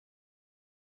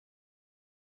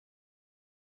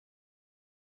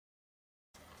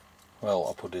Well,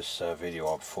 I'll put this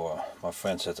video up for my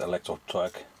friends at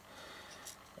Electrotech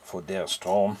for their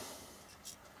storm,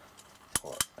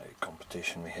 for a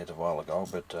competition we had a while ago,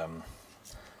 but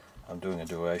I'm doing a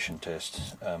duration test.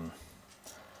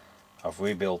 I've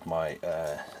rebuilt my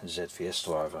ZVS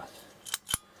driver.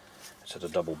 It's at a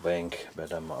double bank,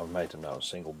 but I've made them now a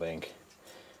single bank.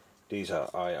 These are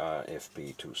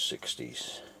IRFP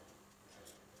 260s.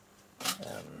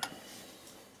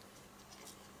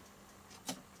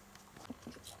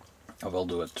 I will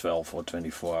do a 12 or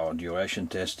 24 hour duration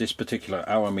test. This particular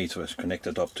hour meter is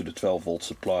connected up to the 12 volt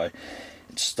supply.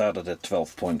 It started at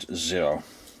 12.0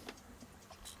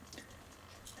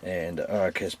 and the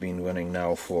arc has been running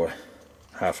now for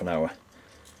half an hour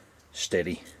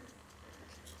steady.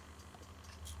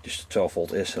 Just a 12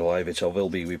 volt SLA, which I will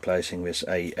be replacing with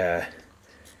a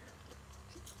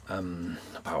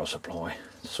power supply,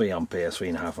 3 ampere,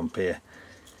 3.5 ampere,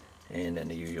 and then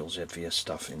the usual ZVS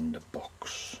stuff in the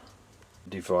box.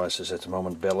 The device is at the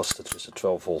moment ballasted with a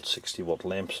 12 volt 60 watt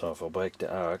lamp, so if I break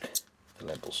the arc, the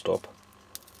lamp will stop.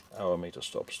 Hour meter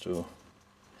stops too.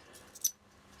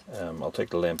 I'll take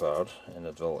the lamp out and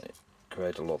it will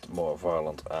create a lot more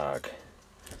violent arc.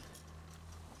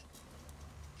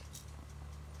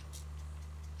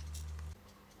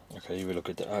 Okay, here we look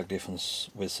at the arc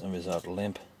difference with and without the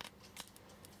lamp.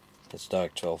 It's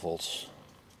direct 12 volts.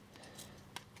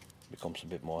 Becomes a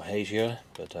bit more hazier,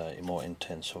 but more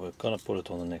intense, so we're gonna put it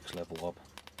on the next level up.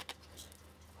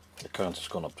 The current has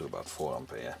gone up to about 4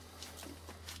 ampere.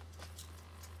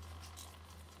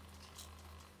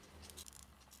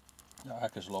 The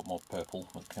arc is a lot more purple,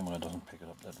 but the camera doesn't pick it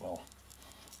up that well.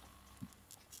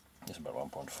 It's about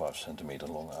 1.5 centimeter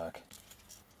long arc.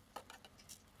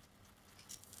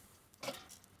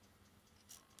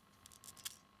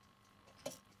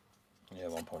 Yeah,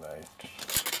 1.8.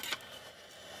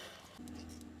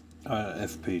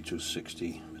 FP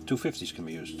 260. 250s can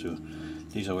be used too.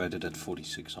 These are rated at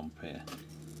 46 ampere.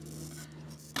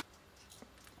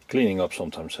 Cleaning up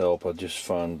sometimes help. I just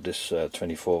found this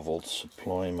 24 volt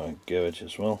supply in my garage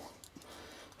as well.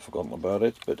 Forgotten about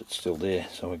it, but it's still there,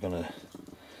 so we're gonna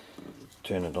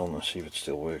turn it on and see if it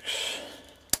still works.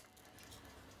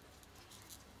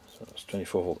 So it's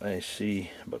 24 volt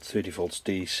AC, about 30 volts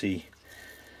DC.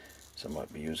 So I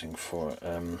might be using for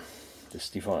this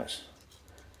device.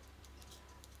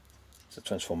 It's a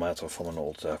transformator from an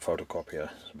old photocopier.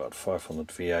 It's about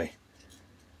 500 VA.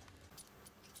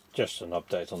 Just an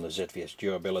update on the ZVS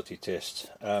durability test.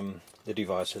 The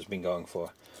device has been going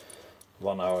for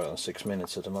 1 hour and 6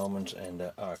 minutes at the moment, and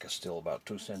the arc is still about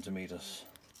 2 centimeters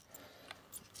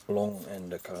long,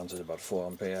 and the current is about 4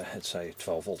 ampere. It's a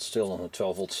 12 volt still on a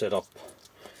 12 volt setup,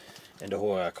 and the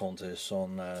Hora count is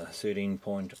on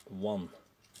 13.1.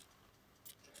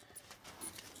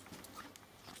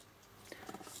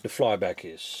 The flyback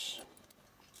is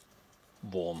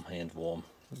warm, hand warm,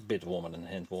 a bit warmer than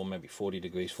hand warm, maybe 40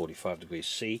 degrees, 45 degrees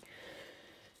C.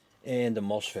 And the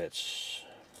mosfets,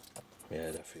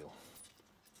 yeah, they feel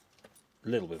a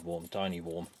little bit warm, tiny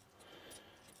warm,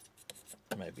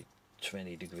 maybe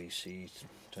 20 degrees C,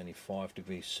 25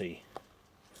 degrees C.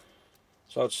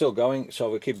 So it's still going, so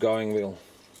we keep going.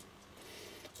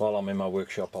 While I'm in my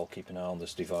workshop, I'll keep an eye on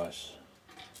this device,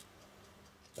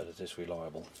 but it is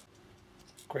reliable.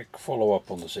 Quick follow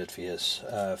up on the ZVS,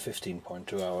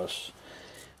 15.2 hours,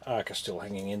 arc is still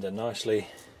hanging in there nicely,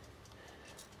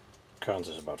 current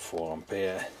is about 4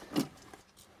 ampere,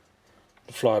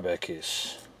 the flyback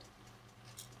is,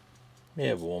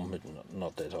 yeah, warm, but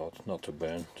not that hot, not to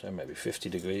burn, so maybe 50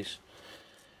 degrees,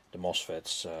 the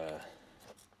MOSFETs,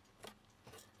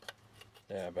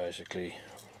 they are basically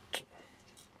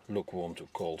lukewarm to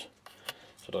cold.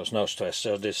 So there's no stress.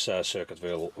 So this circuit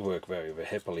will work very, very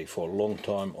happily for a long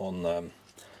time on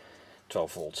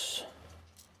 12 volts.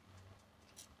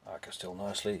 Arc is still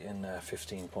nicely in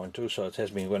 15.2, so it has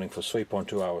been running for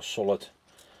 3.2 hours solid.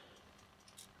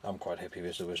 I'm quite happy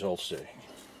with the results.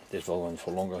 This will run for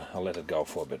longer. I'll let it go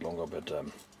for a bit longer, but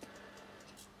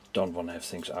don't want to have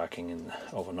things arcing in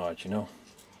overnight, you know.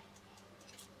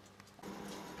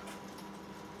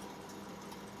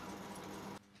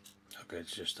 Okay,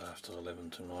 it's just after 11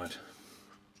 tonight.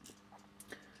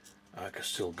 Arc is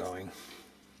still going.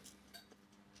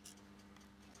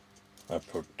 I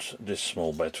put this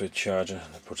small battery charger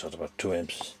that puts out about 2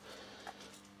 amps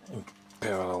in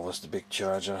parallel with the big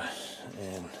charger,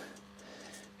 and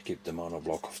keep the mono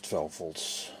block of 12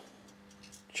 volts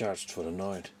charged for the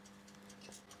night.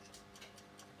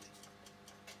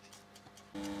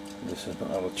 This is my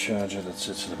other charger that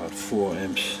sits at about 4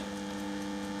 amps.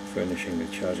 Furnishing the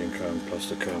charging current plus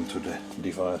the current to the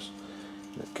device.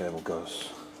 The cable goes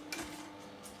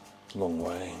long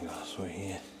way and go through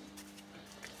here.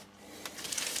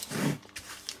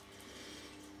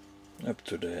 Up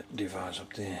to the device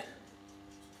up there.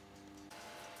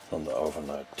 On the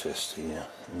overnight test here,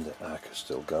 and the arc is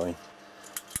still going.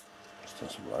 Still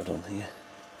some light on here.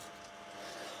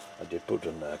 I did put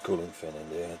a cooling fan in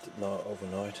there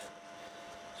overnight,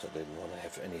 so I didn't want to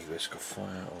have any risk of fire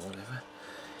or whatever,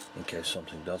 in case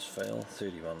something does fail.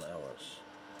 31 hours.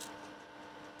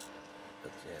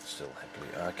 But yeah, it's still happily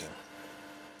arcing.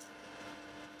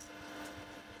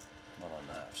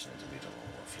 1.5 centimeter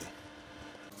long roughly.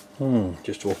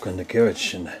 Just walk in the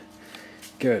garage, and the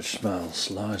garage smells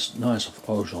nice of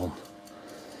ozone.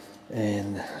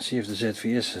 And see if the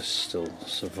ZVS has still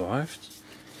survived.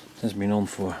 It has been on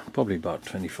for probably about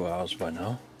 24 hours by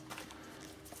now.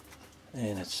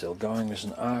 And it's still going with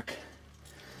an arc.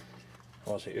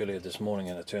 I was here earlier this morning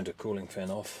and I turned the cooling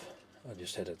fan off. I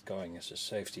just had it going as a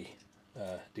safety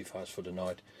device for the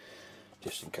night,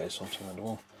 just in case something went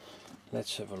wrong.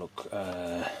 Let's have a look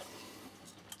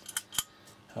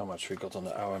how much we got on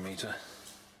the hour meter.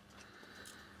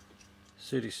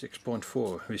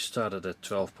 36.4. We started at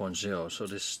 12.0, so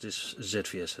this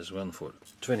ZVS has run for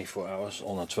 24 hours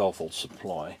on a 12 volt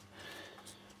supply.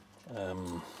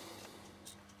 Yeah,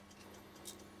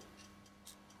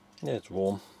 it's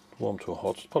warm to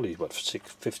hot. It's probably about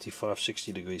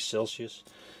 55-60 degrees Celsius.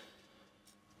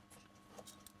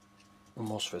 The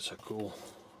MOSFETs are cool.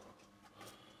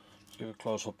 Let's give a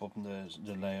close up on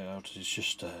the layout. It's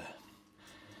just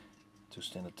 2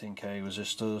 standard 10k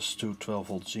resistors, 2 12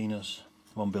 volt Zenas,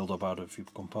 one build up out of a few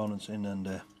components in, and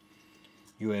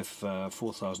UF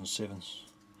 4007s.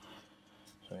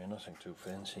 So yeah, nothing too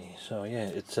fancy. So yeah,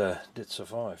 it did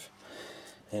survive.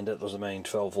 And that was the main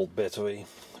 12 volt battery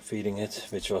feeding it,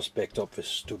 which was backed up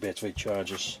with 2 battery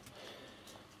chargers.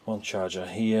 One charger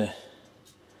here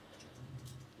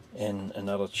and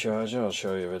another charger. I'll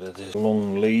show you where that is.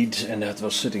 Long lead, and that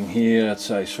was sitting here at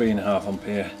say 3.5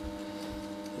 ampere.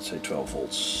 Let's say 12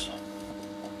 volts.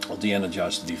 I'll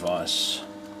de-energize the device.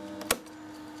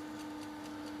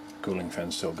 Cooling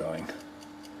fan still going.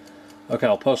 Okay,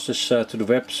 I'll post this to the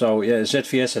web. So yeah,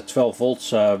 ZVS at 12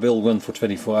 volts will run for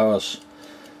 24 hours.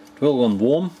 It will run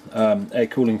warm. A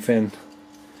cooling fan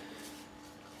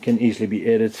can easily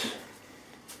be added.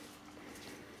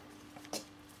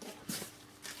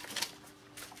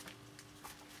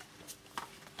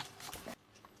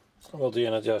 We'll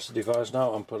de-energize the device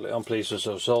now. I'm pleased with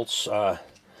the results.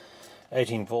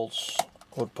 18 volts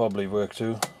would probably work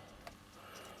too.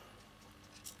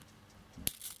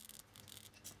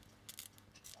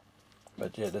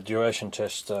 But yeah, the duration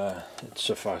test, it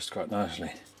sufficed quite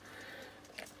nicely.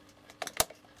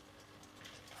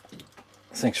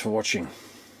 Thanks for watching.